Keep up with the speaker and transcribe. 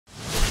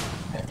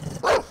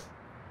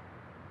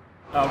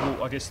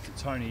Well, I guess,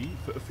 Tony,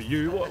 for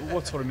you,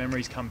 what sort of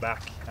memories come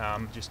back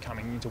just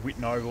coming into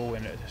Whitten Oval,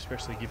 and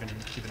especially given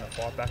the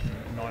fight back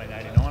in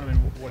 1989? I mean,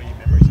 what are your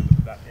memories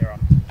of that era?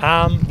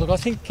 Look, I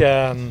think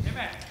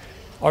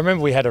I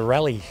remember we had a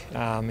rally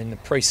in the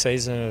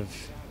pre-season of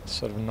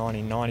sort of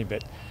 1990,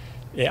 but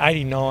yeah,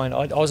 89,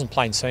 I wasn't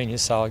playing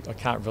seniors, so I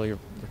can't really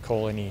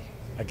recall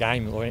a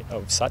game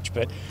of such,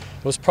 but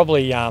it was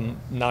probably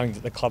knowing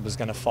that the club was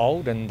going to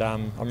fold, and I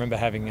remember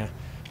having a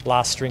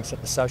last drinks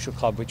at the social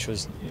club, which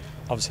was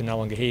obviously no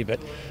longer here,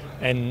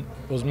 and it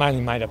was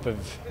mainly made up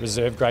of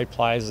reserve grade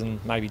players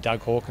and maybe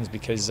Doug Hawkins,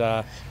 because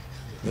the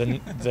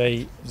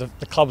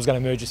club was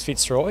going to merge with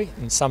Fitzroy,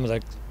 and some of the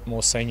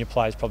more senior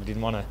players probably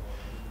didn't want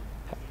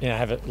to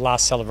have a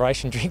last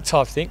celebration drink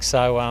type thing.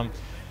 So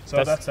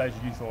at that stage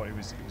you thought it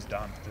was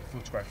done, the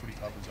Footscray Footy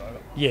Club was over?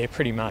 Yeah,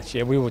 pretty much.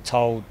 Yeah, we were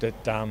told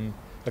that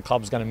the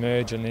club was going to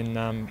merge, and then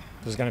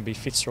it was going to be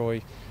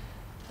Fitzroy.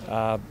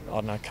 I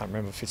don't know, I can't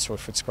remember, Fitzroy,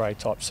 Footscray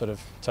type sort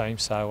of team.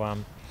 So,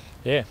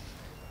 yeah.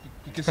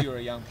 Because you were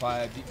a young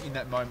player, in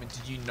that moment,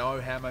 did you know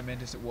how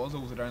momentous it was,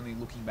 or was it only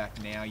looking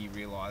back now you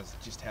realise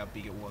just how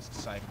big it was to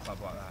save a club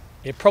like that?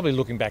 Yeah, probably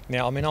looking back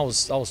now. I mean, I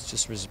was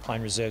just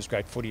playing reserves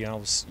grade footy, and I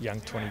was a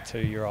young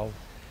 22-year-old,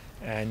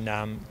 and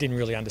didn't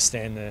really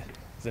understand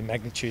the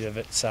magnitude of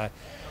it. So,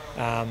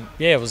 yeah,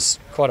 it was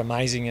quite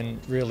amazing,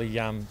 and really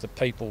the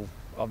people,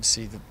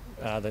 obviously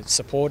the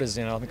supporters,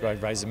 I think I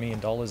raised $1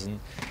 million, and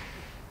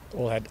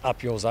all had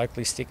Up Yours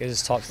Oakley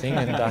stickers type thing,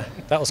 and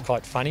that was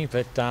quite funny.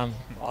 But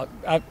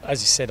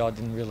as you said, I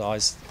didn't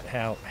realise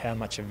how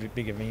much of a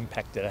big of an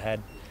impact that it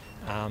had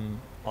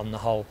on the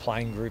whole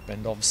playing group,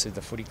 and obviously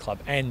the footy club,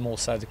 and more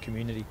so the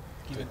community.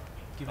 Given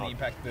the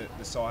impact that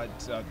the side,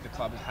 the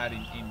club has had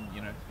in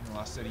the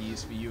last 30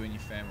 years for you and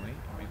your family,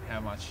 I mean, how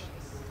much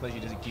pleasure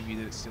does it give you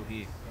that it's still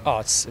here? Oh,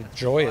 it's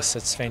joyous.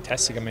 It's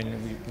fantastic. I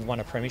mean, we won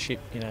a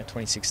premiership.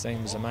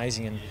 2016 was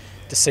amazing, and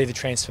to see the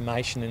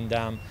transformation,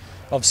 and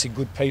obviously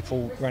good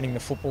people running the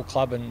football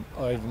club, and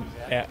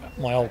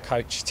my old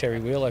coach Terry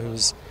Wheeler, who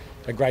was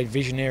a great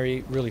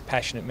visionary, really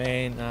passionate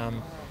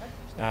man.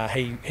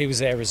 He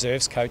was our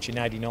reserves coach in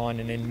 '89,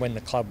 and then when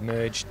the club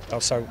merged,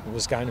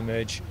 was going to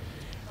merge,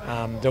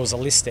 there was a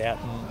list out,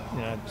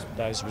 and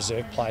those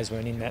reserve players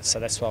weren't in that,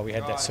 so that's why we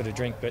had that sort of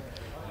drink. But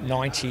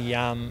 '90,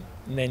 and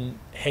then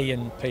he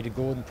and Peter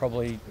Gordon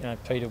probably,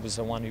 Peter was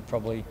the one who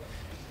probably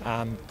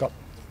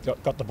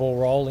got the ball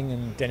rolling,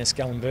 and Dennis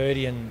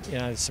Gallenberti,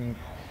 and some.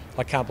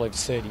 I can't believe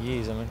it's 30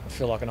 years. I mean, I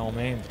feel like an old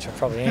man, which I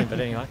probably am,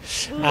 but anyway.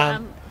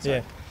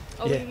 Yeah.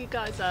 Will you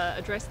guys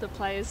address the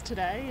players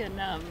today,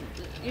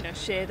 and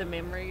share the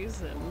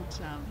memories, and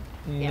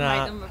make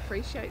them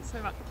appreciate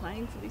so much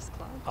playing for this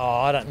club?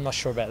 Oh, I'm not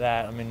sure about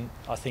that. I mean,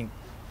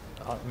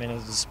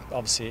 there's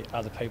obviously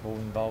other people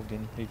involved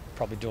who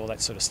probably do all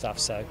that sort of stuff.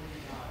 So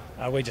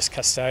we're just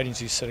custodians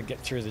who sort of get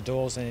through the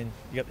doors, and then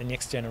you got the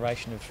next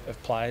generation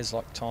of players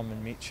like Tom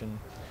and Mitch and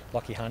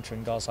Lockie Hunter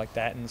and guys like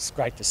that, and it's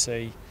great to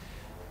see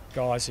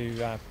guys who,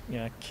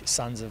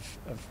 sons of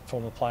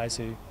former players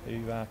who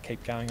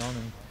keep going on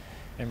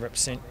and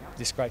represent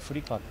this great footy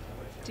club.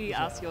 Do you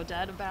ask your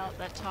dad about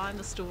that time,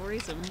 the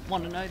stories, and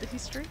want to know the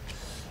history?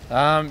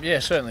 Yeah,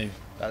 certainly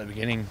at the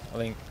beginning. I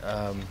think,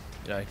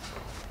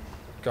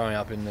 growing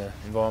up in the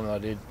environment I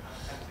did,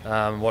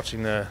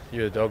 watching the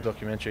You the Dog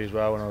documentary as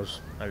well when I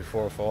was maybe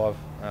 4 or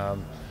 5.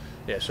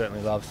 Yeah,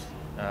 certainly loved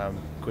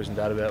quizzing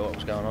Dad about what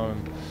was going on,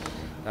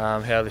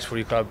 and how this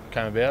footy club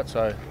came about.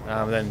 So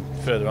then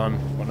further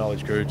on, my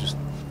knowledge grew just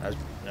as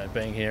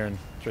being here and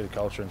through the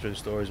culture and through the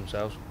stories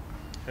themselves.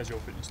 How's your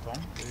fitness, Tom?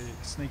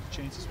 Sneaky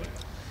chance this week?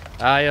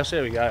 Yeah, so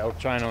there we go. I'll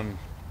train on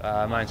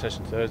main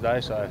session Thursday,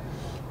 so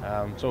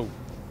it's all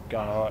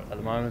going all right at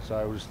the moment.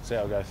 So we'll just see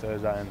how we go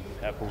Thursday and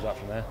how it pulls up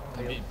from there.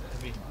 Have you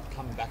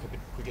come back a bit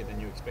quicker than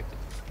you expected?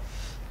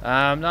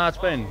 No, it's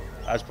been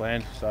as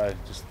planned. So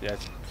just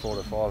it's a 4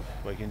 to 5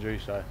 week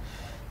injury. So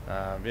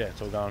yeah,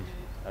 it's all going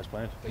as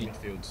planned. The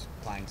midfield's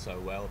playing so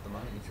well at the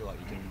moment. You feel like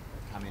you can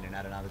come in and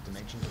add another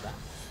dimension to that?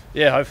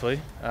 Yeah,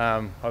 hopefully.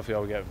 Hopefully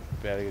I'll get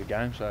about a good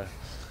game. So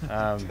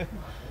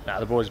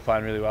the boys are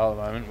playing really well at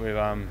the moment.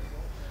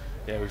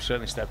 We've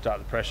certainly stepped up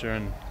the pressure,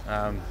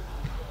 and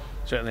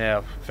certainly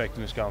our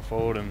effectiveness going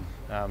forward, and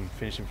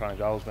finishing in front of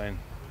goals been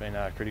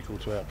critical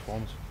to our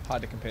performance.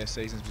 Hard to compare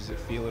seasons. Does it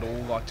feel at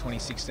all like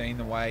 2016,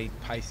 the way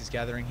pace is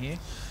gathering here?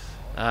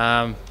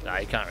 No,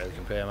 you can't really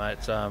compare, mate.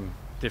 It's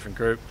different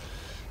group,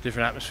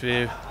 different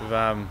atmosphere. We've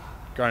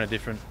grown a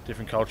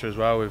different culture as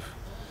well. We've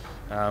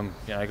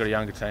got a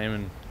younger team,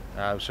 and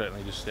we're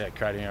certainly just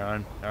creating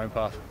our own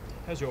path.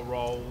 How's your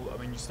role? I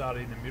mean, you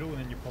started in the middle, and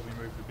then you probably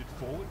moved a bit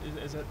forward.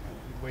 Is that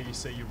where you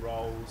see your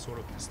role, sort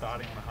of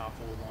starting on the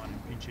half-forward line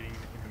and pinch hitting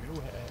in the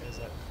middle? How's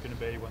that going to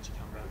be once you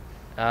come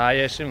back?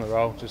 Yeah, similar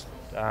role. Just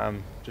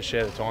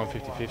share the time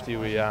 50-50.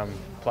 We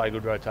play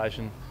good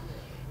rotation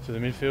to the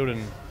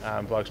midfield,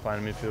 and blokes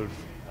playing the midfield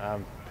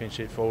pinch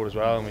hit forward as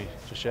well, and we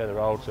just share the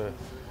role to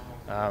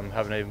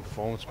have an even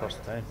performance across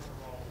the team.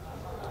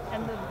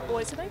 And the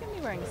boys, are they going to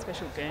be wearing a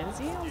special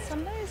Guernsey on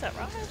Sunday? Is that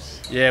right?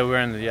 Yeah, we're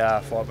wearing the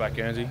fightback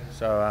Guernsey.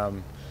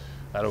 So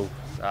that'll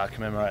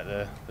commemorate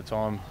the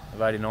time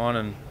of '89,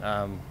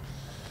 and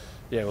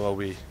yeah, we'll all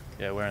be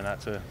wearing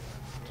that to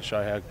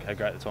show how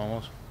great the time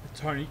was.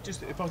 Tony,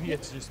 just if I could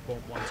get to just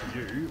one to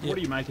you, what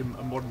do you make of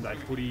a modern day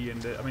footy?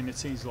 And I mean, it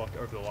seems like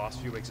over the last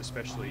few weeks,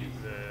 especially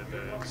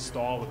the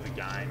style of the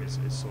game has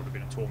sort of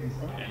been a talking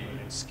point,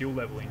 and skill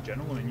level in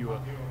general. I mean, you were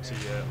obviously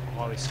a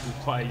highly skilled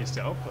player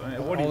yourself.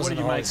 What do you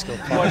make?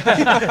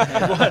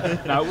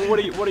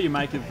 What do you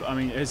make of? I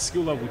mean, has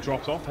skill level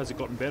dropped off? Has it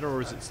gotten better,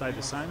 or has it stayed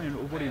the same?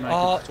 And what do you make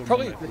of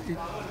probably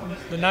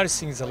the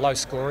noticing is a low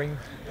scoring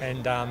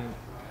and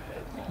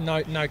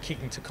no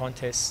kicking to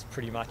contests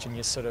pretty much, and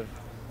you're sort of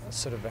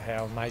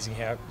how amazing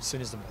how as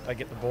soon as they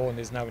get the ball and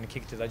there's no one to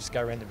kick it to, they just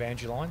go around the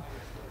boundary line,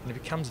 and it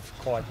becomes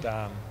quite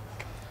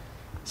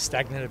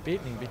stagnant a bit,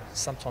 and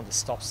sometimes it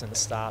stops and it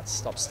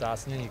starts,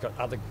 and then you've got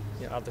other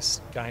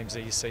games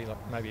that you see,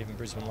 like maybe even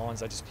Brisbane Lions,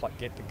 they just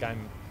get the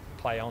game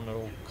play on at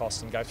all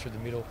costs and go through the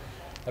middle.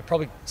 They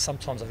probably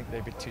sometimes I think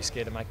they're a bit too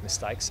scared to make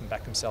mistakes and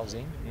back themselves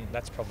in, and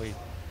that's probably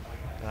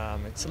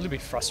it's a little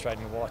bit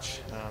frustrating to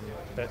watch.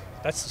 But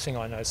that's the thing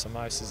I notice the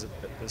most is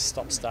the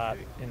stop-start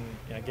and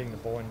getting the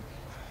ball and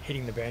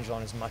hitting the boundary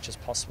line as much as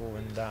possible,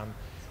 and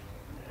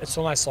it's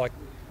almost like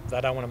they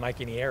don't want to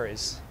make any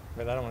errors,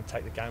 but they don't want to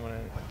take the game on,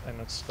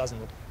 and it doesn't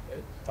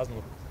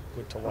look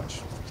good to watch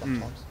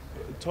sometimes.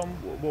 Tom,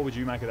 what would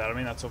you make of that? I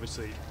mean, that's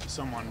obviously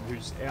someone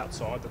who's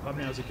outside the club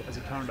now as a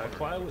current day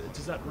player.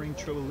 Does that ring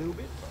true a little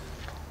bit?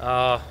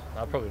 No,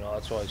 probably not.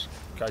 That's why his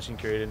coaching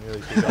career didn't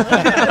really pick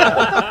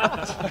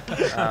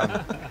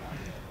up.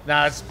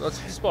 No, it's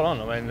spot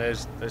on. I mean,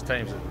 there's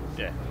teams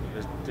that,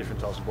 there's different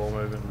types of ball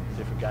movement,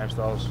 different game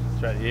styles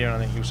throughout the year, and I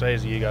think you'll see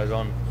as the year goes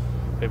on,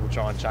 people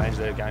try and change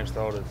their game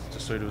style to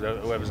suit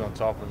whoever's on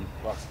top, and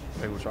like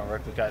people try and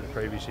replicate the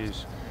previous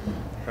year's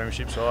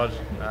premiership side.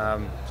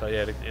 So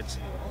yeah, it's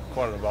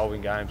quite an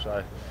evolving game,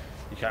 so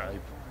you can't really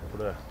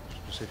put a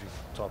specific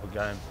type of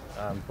game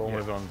ball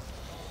movement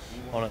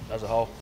on it as a whole.